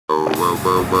สวั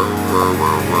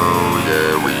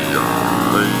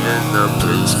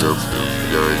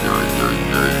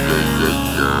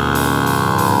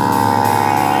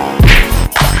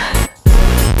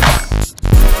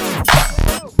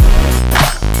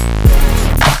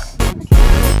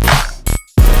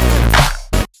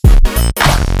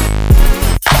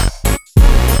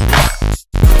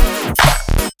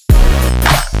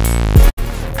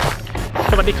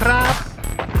สดีครับ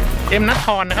เอ็มณฑ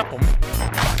รนะครับผม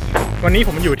วันนี้ผ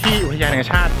มอยู่ที่อุทยานแห่ง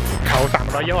ชาติเขา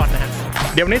300 ยอดนะฮะ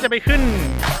เดี๋ยวนี้จะไปขึ้น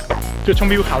จุดชม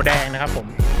วิวเขาแดงนะครับผม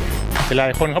หลา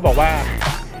ยคนเขาบอกว่า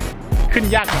ขึ้น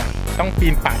ยากหน่อยต้องปี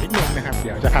นป่ายนิดนึงนะครับเ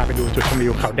ดี๋ยวจะพาไปดูจุดชมวิ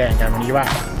วเขาแดงกันวันนี้ว่า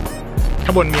ข้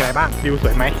างบนมีอะไรบ้างวิวส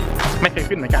วยไหมไม่เคย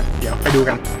ขึ้นเหมือนกันเดี๋ยวไปดู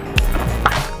กัน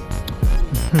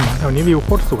แถวนี้วิวโค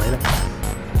ตรสวยเลย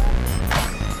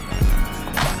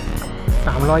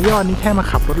300 ยอดนี่แค่มา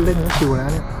ขับรถเล่นก็ชิวแล้ว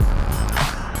เนี่ย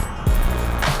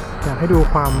อยากให้ดู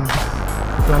ความ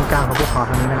อลังการของภูเขา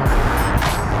ทางนี้นะครับ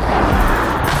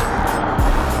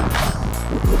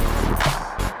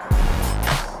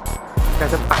อยาก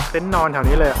จะปักเต็นท์นอนแถว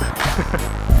นี้เลยอ่ะ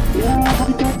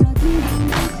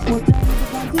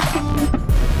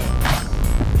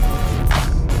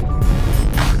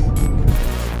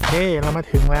โอเคเรามา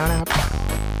ถึงแล้วนะครับ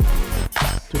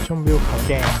จุดชมวิวเขา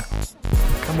แดง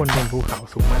ข้างบนเป็นภูเขา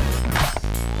สูงมาก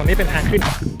ตรงนี้เป็นทางขึ้น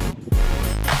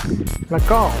แล้ว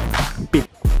ก็ปิด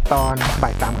ตอนบ่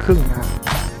าย 3:30นะครับ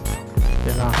เ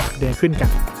ดี๋ยวเราเดินขึ้นกัน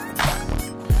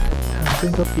ทางขึ้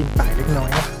นก็ปีนป่ายเล็กน้อย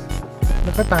นะแ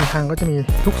ล้วก็ตามทางก็จะมี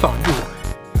ลูกศรอยู่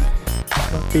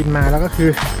เราปีนมาแล้วก็คือ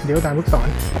เดี๋ยวตามลูกศร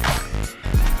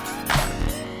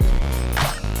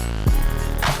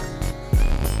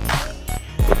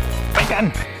ไปกัน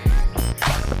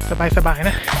สบายๆ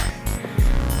นะ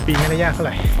ปีนไม่ได้ยากเท่าไห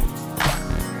ร่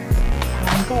ท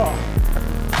างก็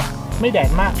ไม่แดด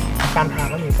มากตามทาง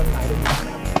ก็มีต้นไม้ด้วย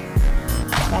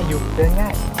ได้อยู่เดินง่า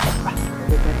ยไปเ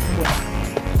ดินข้างบน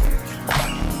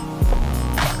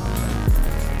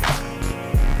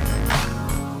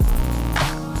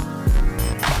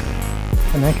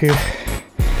อันนั้นคือ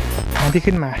ทางที่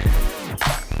ขึ้นมา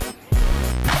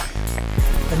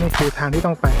และนี่คือทางที่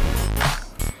ต้องไป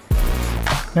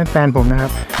นั่นแฟนผมนะครั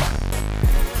บ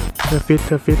เธอ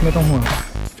ฟิตไม่ต้องห่วง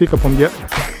ฟิตกับผมเยอะ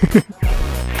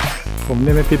ผมเ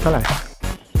นี่ยไม่ฟิตเท่าไหร่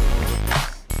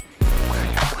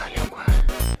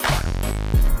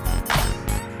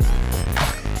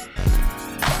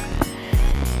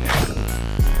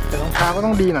แต่รองเท้าก็ต้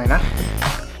องดีหน่อยนะ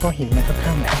เพราะหินมันค่อนข้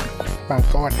างแหลมบาง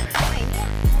ก้อน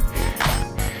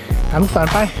ตามลูกศร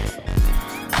ไป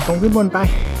ตรงขึ้นบนไป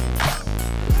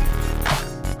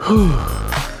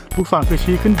ลูกศรคือ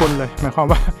ชี้ขึ้นบนเลยหมายความ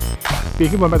ว่าปีน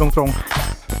ขึ้นบนไปตรง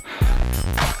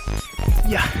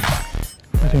ๆอย่า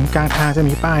มาถึงกลางทางจะ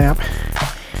มีป้ายนะครับ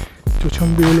จุดชม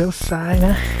วิวเลี้ยวซ้ายน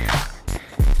ะ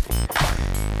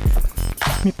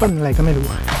มีต้นอะไรก็ไม่รู้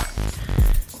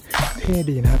เท่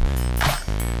ดีนะครับ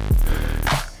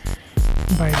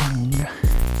ใบอย่างนี้นะ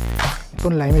ต้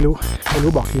นอะไรไม่รู้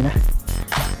บอกทีนะ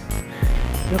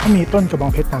แล้วก็มีต้นกระบอ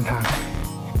งเพชรตามทาง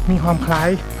มีความคล้าย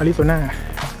อาริโซนา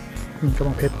มีกระบ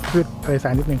องเพชรพืชทะเลทรา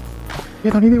ยนิดนึง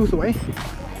ตรงนี้วิวสวย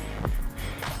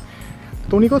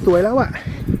ตรงนี้ก็สวยแล้วอะ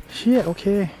เชี่ยโอเค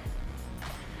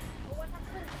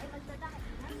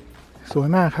สวย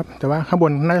มากครับแต่ว่าข้างบ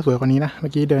นน่าจะสวยกว่านี้นะเมื่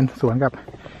อกี้เดินสวนกับ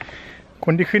ค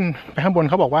นที่ขึ้นไปข้างบน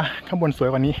เขาบอกว่าข้างบนสวย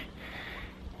กว่านี้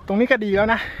ตรงนี้ก็ดีแล้ว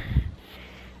นะ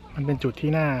มันเป็นจุดที่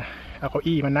น่าเอาเก้า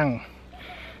อี้มานั่ง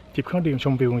จิบเครื่องดื่มช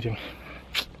มวิวจริง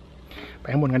ไป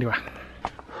ข้างบนกันดีกว่า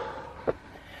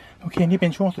โอเคนี่เป็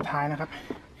นช่วงสุดท้ายนะครับ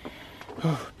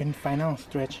เป็น final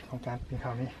stretch ของการปีนเข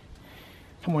านี้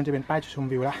ข้างบนจะเป็นป้ายจุดชม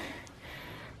วิวแล้ว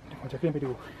เดี๋ยวผมจะขึ้นไป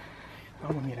ดูว่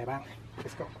ามันมีอะไรบ้าง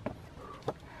let's go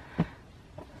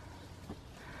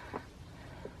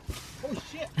โอ้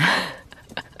shit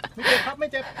ไม่เจ็บครับไม่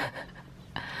เจ็บ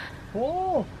โอ้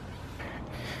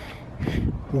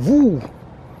โห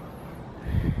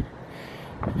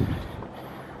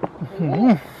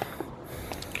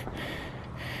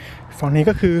ฝั่งนี้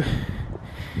ก็คือ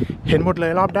เห็นหมดเล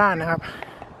ยรอบด้านนะครับ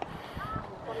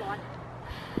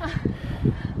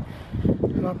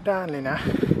รอบด้านเลยนะ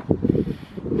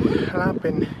ข้างล่างเป็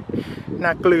นน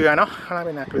าเกลือเนาะข้างล่างเ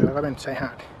ป็นนาเกลือแล้วก็เป็นชายหา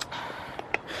ด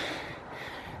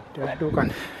เดี๋ยวดูก่อน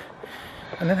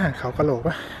อันนั้นหาดเขากะโหลกป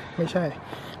ะไม่ใช่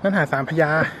นั่นหาดสามพญา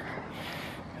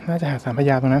น่าจะหาดสามพ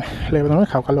ญาตรงนั้นเลยไปตรงนั้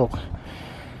นเขากะโหลก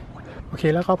โอเค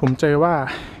แล้วก็ผมเจอว่า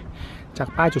จาก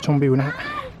ป้ายจุดชมวิวนะฮะ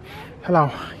ถ้าเรา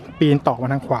ปีนต่อมา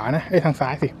ทางขวานะทางซ้า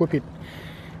ยสิพูดผิด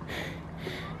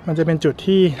มันจะเป็นจุด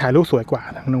ที่ถ่ายรูปสวยกว่า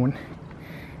ทางนู้น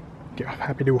เดี๋ยวพา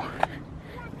ไปดู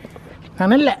ทาง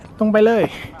นั้นแหละตรงไปเลย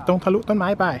ตรงทะลุต้นไม้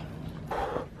ไป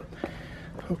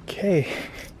โอ โอเค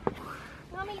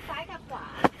ก็มีซ้ายกับขวา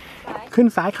ขึ้น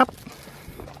ซ้ายครับ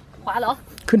ขวาเหรอ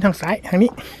ขึ้นทางซ้ายทาง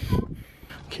นี้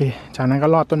โอเคจากนั้นก็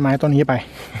ลอดต้นไม้ต้นนี้ไป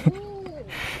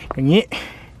อย่างนี้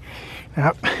นะค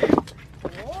รับ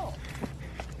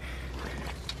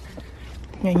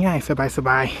ง่ายๆสบ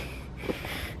าย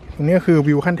ๆตรงนี้ก็คือ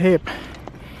วิวขั้นเทพ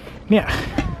เนี่ย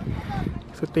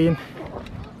สตีน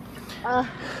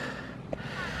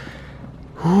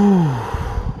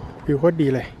วิวโคตรดี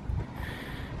เลย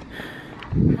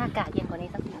อากาศเย็นกว่านี้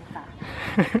สักองศา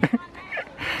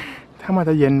ถ้ามัน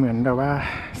จะเย็นเหมือนแบบว่า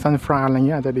ซันฟรานอะไรเ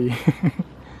งี้ยอาจจะดี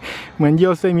เหมือนโย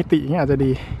เซมิติเงี้ยอาจจะ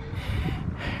ดี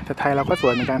แต่ไทยเราก็ส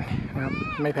วยเหมือนกันนะครับ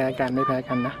ไม่แพ้กัน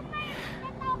นะ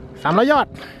300 ยอด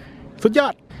สุดยอ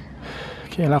ดโอ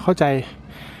เคเราเข้าใจ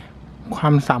ควา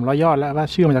ม300 ยอดแล้วว่า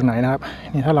ชื่อมาจากไหนนะครับ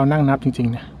นี่ถ้าเรานั่งนับจริง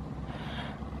ๆเนี่ย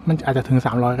มันอาจจะถึง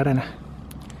300ก็ได้นะ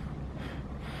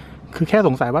คือแค่ส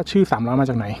งสัยว่าชื่อ300มา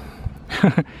จากไหน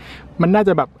มันน่าจ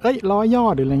ะแบบ100 ยอ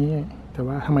ดหรืออะไรเงี้ยแต่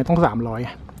ว่าทำไมต้อง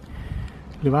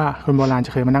300หรือว่าคนโบราณจ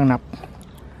ะเคยมานั่งนับ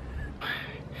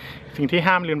สิ่งที่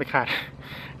ห้ามลืมไปขาด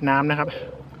น้ำนะครับ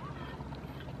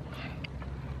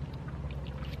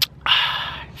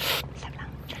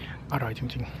อร่อยจ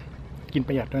ริงๆกินป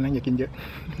ระหยัดด้วยนะอย่ากินเยอะ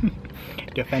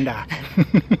เดี๋ยวแฟนด่า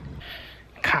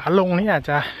ขาลงนี่อาจ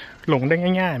จะหลงได้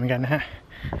ง่ายๆเหมือนกันนะฮะ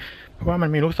เพราะว่ามัน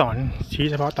มีลูกศรชี้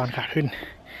เฉพาะตอนขาขึ้น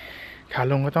ขา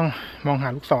ลงก็ต้องมองหา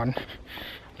ลูกศร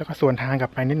แล้วก็สวนทางกลั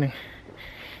บไปนิดนึง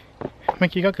เมื่อ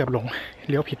กี้ก็เกือบหลง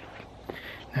เลี้ยวผิด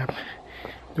นะครับ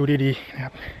ดูดีๆนะค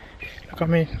รับแล้วก็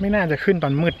ไม่น่าจะขึ้นตอ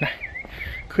นมืดนะ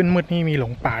ขึ้นมืดนี่มีหล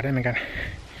งป่าได้เหมือนกัน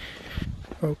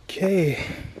โอเค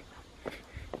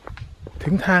ถึ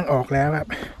งทางออกแล้วครับ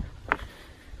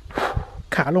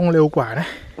ขาลงเร็วกว่านะ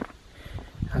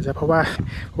อาจจะเพราะว่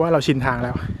าเราชินทางแ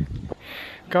ล้ว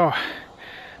ก็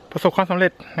ประสบความสำเร็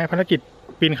จในภารกิจ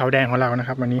ปีนเขาแดงของเรานะค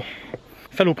รับวันนี้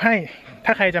สรุปให้ถ้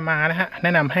าใครจะมานะฮะแน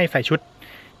ะนำให้ใส่ชุด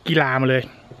กีฬามาเลย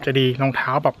จะดีรองเท้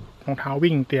าแบบรองเท้า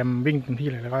วิ่งเตรียมวิ่งเต็มที่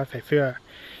เลยแล้วก็ใส่เสื้อ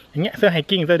อย่างเงี้ยเสื้อไฮ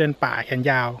กิ้งเสื้อเดินป่าแขน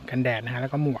ยาวกันแดดนะฮะแล้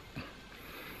วก็หมวก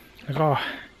แล้วก็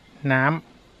น้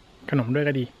ำขนมด้วย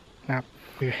ก็ดีนะครับ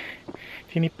คือ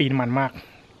ที่นี่ปีนมันมาก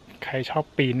ใครชอบ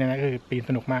ปีนเนี่ยนะคือปีน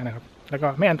สนุกมากนะครับแล้วก็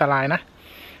ไม่อันตรายนะ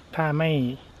ถ้าไม่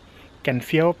แก่นเ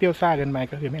ฟี้ยวเปรี้ยวซ่าเกินไป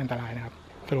ก็คือไม่อันตรายนะครับ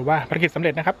สรุปว่าภารกิจสำเ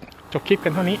ร็จนะครับจบคลิปกั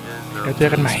นเท่านี้เดี๋ยวเจอ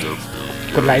กันใหม่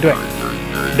กดไลค์ด้วย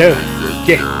เด้อเ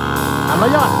ย้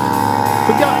300 ยอด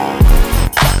สุดยอด